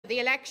The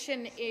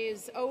election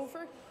is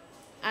over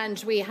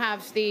and we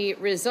have the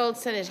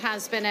results, and it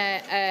has been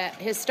a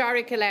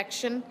historic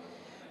election.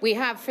 We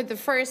have for the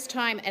first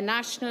time a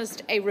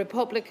nationalist, a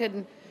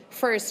Republican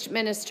First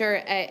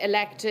Minister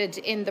elected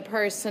in the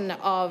person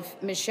of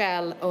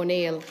Michelle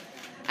O'Neill.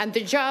 And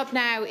the job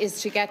now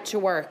is to get to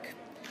work.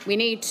 We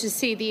need to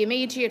see the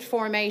immediate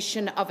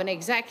formation of an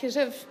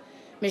executive,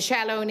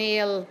 Michelle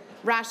O'Neill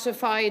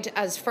ratified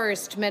as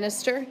First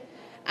Minister,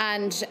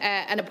 and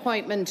an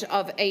appointment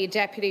of a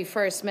Deputy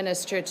First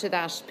Minister to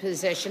that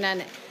position.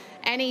 And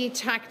any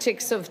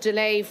tactics of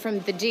delay from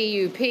the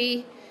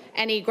DUP,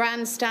 any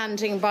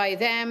grandstanding by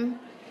them,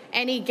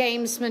 any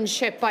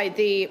gamesmanship by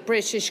the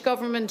British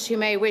government who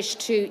may wish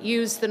to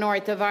use the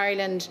North of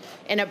Ireland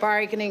in a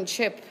bargaining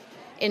chip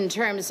in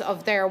terms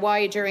of their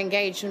wider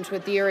engagement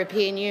with the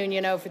European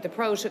Union over the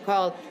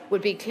protocol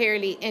would be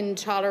clearly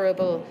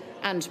intolerable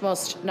and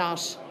must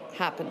not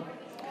happen.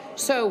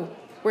 So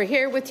we're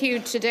here with you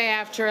today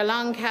after a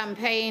long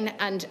campaign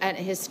and a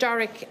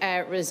historic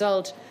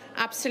result,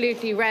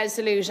 absolutely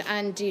resolute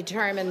and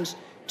determined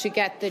to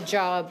get the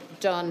job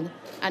done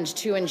and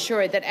to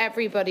ensure that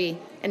everybody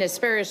in a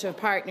spirit of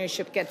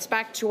partnership gets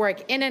back to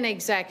work in an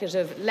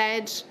executive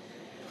led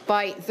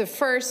by the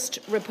first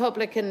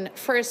Republican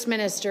First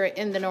Minister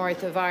in the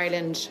North of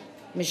Ireland,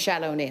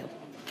 Michelle O'Neill.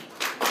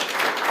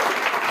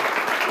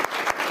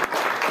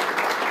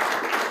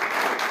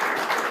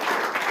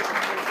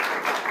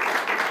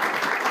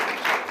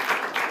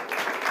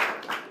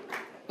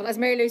 Well, as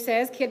Mary Lou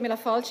says, Céad Míle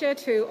Fáilte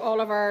to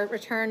all of our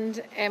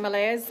returned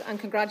MLAs, and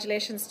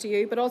congratulations to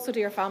you, but also to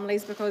your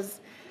families,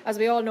 because as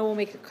we all know, when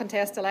we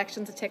contest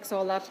elections, it takes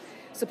all that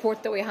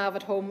support that we have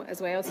at home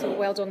as well. So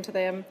well done to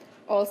them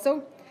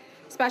also.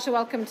 Special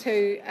welcome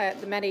to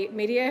the many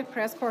media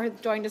press corps who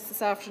joined us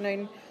this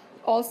afternoon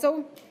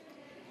also.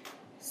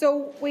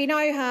 So we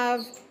now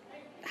have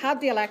had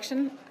the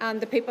election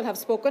and the people have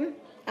spoken,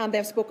 and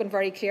they've spoken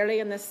very clearly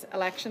in this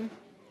election.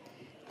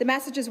 The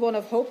message is one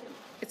of hope.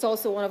 It's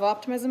also one of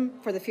optimism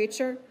for the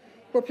future,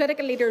 where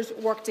political leaders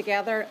work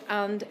together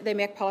and they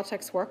make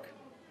politics work.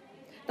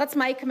 That's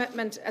my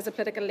commitment as a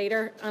political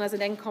leader and as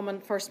an incoming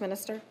First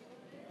Minister.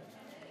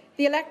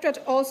 The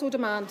electorate also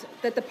demand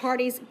that the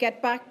parties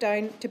get back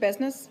down to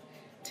business,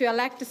 to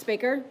elect a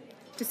Speaker,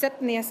 to sit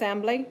in the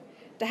Assembly,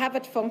 to have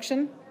it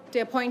function,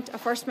 to appoint a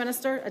First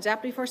Minister, a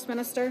Deputy First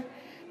Minister,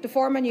 to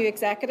form a new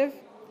executive,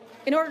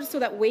 in order so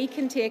that we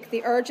can take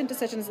the urgent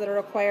decisions that are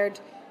required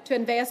to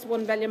invest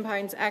 £1 billion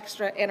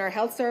extra in our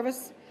health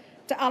service,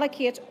 to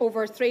allocate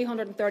over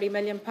 £330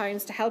 million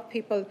to help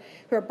people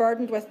who are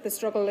burdened with the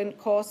struggling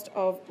cost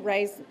of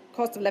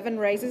living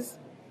rises,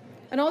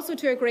 and also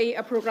to agree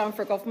a programme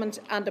for government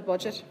and a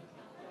budget.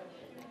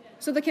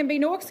 So there can be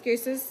no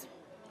excuses,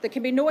 there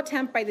can be no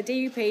attempt by the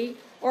DUP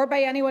or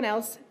by anyone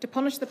else to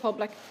punish the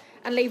public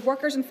and leave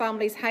workers and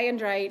families high and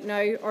dry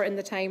now or in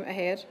the time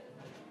ahead.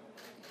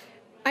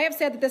 I have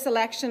said that this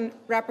election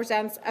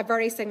represents a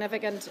very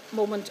significant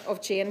moment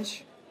of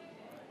change.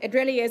 It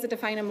really is a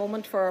defining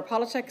moment for our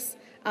politics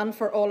and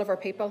for all of our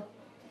people.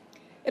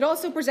 It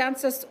also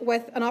presents us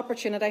with an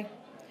opportunity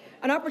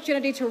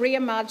to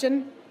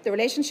reimagine the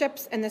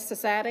relationships in this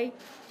society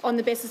on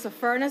the basis of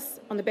fairness,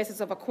 on the basis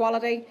of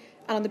equality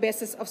and on the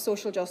basis of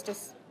social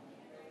justice.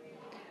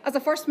 As a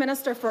First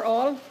Minister for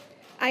all,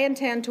 I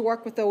intend to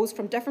work with those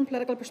from different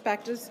political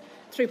perspectives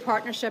through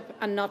partnership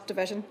and not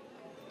division.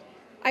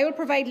 I will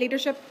provide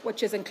leadership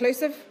which is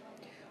inclusive,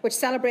 which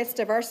celebrates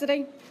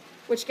diversity,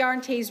 which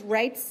guarantees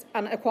rights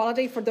and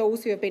equality for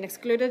those who have been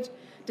excluded,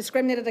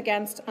 discriminated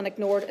against and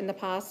ignored in the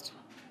past.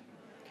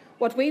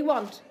 What we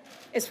want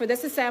is for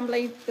this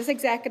Assembly, this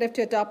Executive,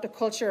 to adopt a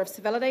culture of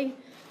civility,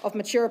 of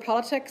mature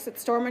politics at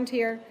Stormont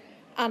here,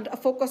 and a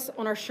focus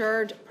on our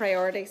shared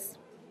priorities.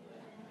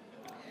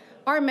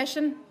 Our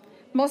mission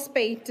must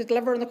be to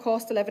deliver on the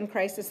cost of living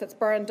crisis that's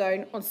bearing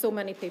down on so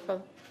many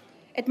people.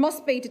 It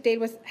must be to deal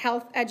with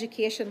health,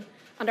 education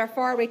and our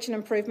far-reaching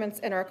improvements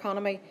in our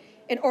economy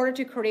in order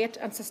to create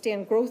and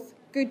sustain growth,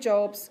 good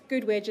jobs,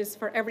 good wages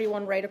for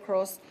everyone right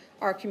across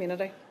our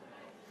community.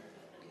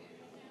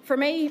 For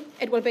me,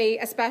 it will be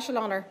a special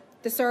honour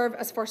to serve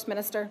as First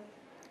Minister,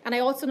 and I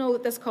also know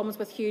that this comes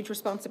with huge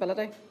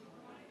responsibility.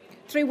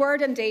 Through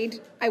word and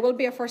deed, I will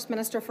be a First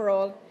Minister for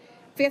all,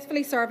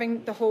 faithfully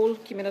serving the whole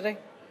community.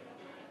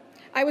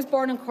 I was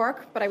born in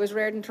Cork, but I was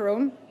reared in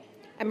Tyrone.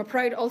 I'm a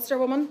proud Ulster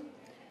woman,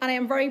 and I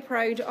am very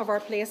proud of our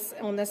place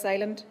on this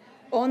island,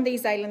 on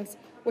these islands,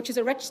 which is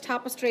a rich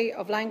tapestry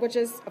of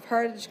languages, of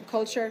heritage and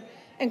culture,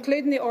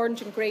 including the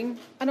orange and green,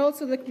 and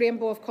also the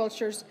rainbow of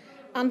cultures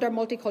and our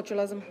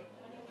multiculturalism.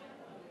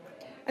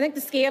 I think the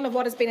scale of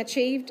what has been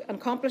achieved and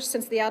accomplished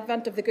since the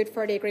advent of the Good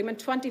Friday Agreement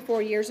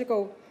 24 years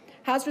ago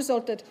has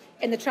resulted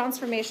in the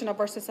transformation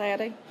of our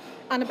society,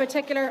 and in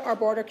particular our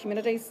border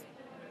communities.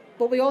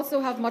 But we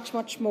also have much,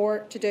 much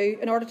more to do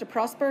in order to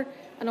prosper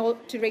and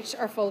to reach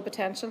our full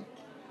potential.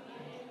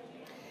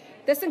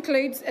 This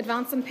includes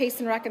advancing peace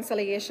and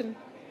reconciliation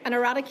and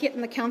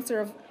eradicating the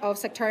cancer of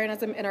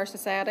sectarianism in our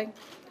society.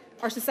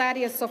 Our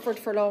society has suffered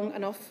for long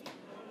enough.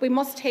 We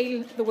must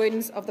heal the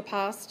wounds of the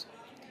past.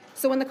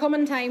 So in the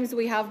coming times,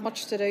 we have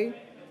much to do.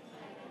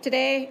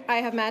 Today,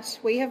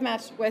 we have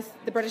met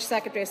with the British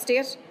Secretary of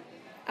State.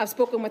 I've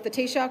spoken with the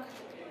Taoiseach.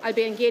 I'll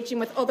be engaging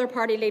with other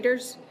party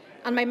leaders.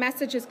 And my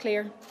message is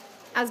clear.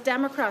 As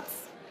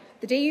Democrats,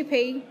 the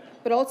DUP,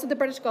 but also the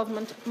British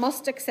Government,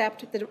 must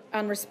accept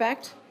and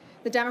respect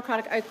the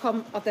democratic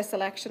outcome of this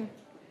election.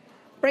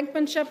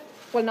 Brinkmanship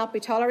will not be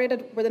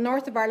tolerated where the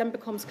north of Ireland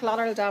becomes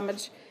collateral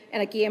damage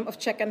in a game of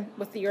chicken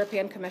with the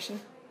European Commission.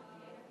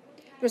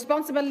 The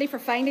responsibility for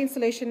finding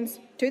solutions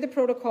to the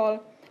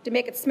protocol to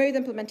make its smooth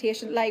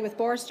implementation lie with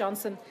Boris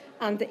Johnson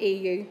and the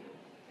EU.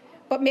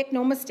 But make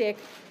no mistake,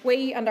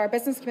 we and our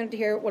business community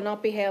here will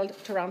not be held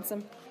to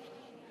ransom.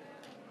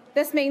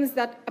 This means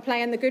that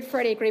applying the Good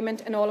Friday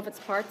Agreement in all of its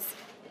parts,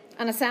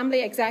 an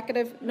Assembly,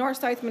 Executive,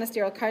 North-South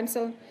Ministerial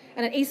Council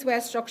and an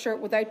East-West structure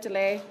without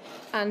delay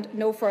and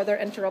no further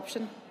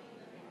interruption.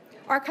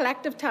 Our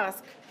collective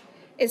task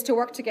is to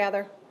work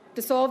together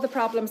to solve the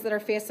problems that are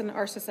facing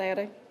our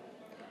society.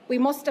 We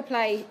must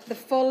apply the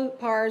full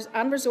powers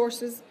and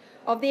resources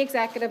of the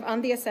Executive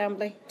and the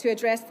Assembly to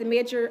address the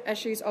major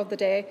issues of the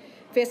day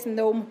facing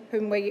those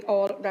whom we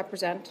all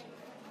represent.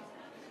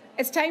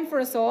 It's time for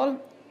us all,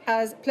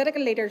 as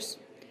political leaders,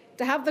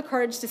 to have the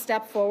courage to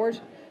step forward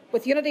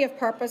with unity of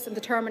purpose and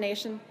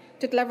determination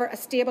to deliver a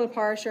stable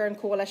power-sharing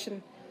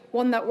coalition,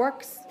 one that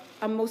works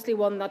and mostly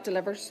one that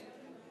delivers.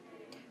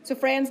 So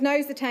friends, now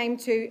is the time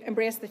to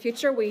embrace the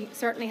future. We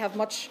certainly have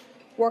much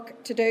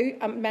work to do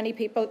and many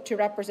people to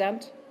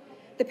represent.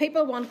 The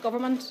people want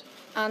government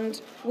and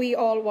we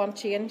all want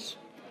change,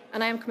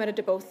 and I am committed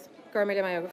to both. Garmila Mayoga.